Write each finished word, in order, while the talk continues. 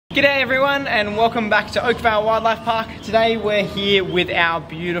G'day everyone and welcome back to Oakvale Wildlife Park. Today we're here with our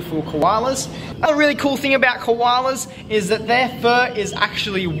beautiful koalas. Another really cool thing about koalas is that their fur is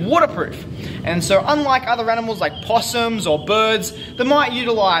actually waterproof. And so unlike other animals like possums or birds that might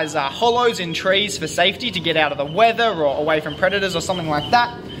utilize hollows in trees for safety to get out of the weather or away from predators or something like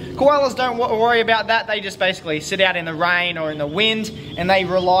that, koalas don't worry about that. They just basically sit out in the rain or in the wind and they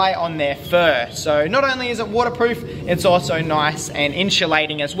rely on their fur. So not only is it waterproof, it's also nice and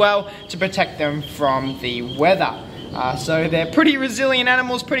insulating as well to protect them from the weather. So they're pretty resilient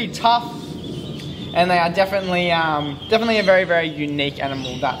animals, pretty tough, and they are definitely a very, very unique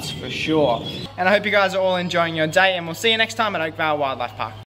animal, that's for sure. And I hope you guys are all enjoying your day, and we'll see you next time at Oakvale Wildlife Park.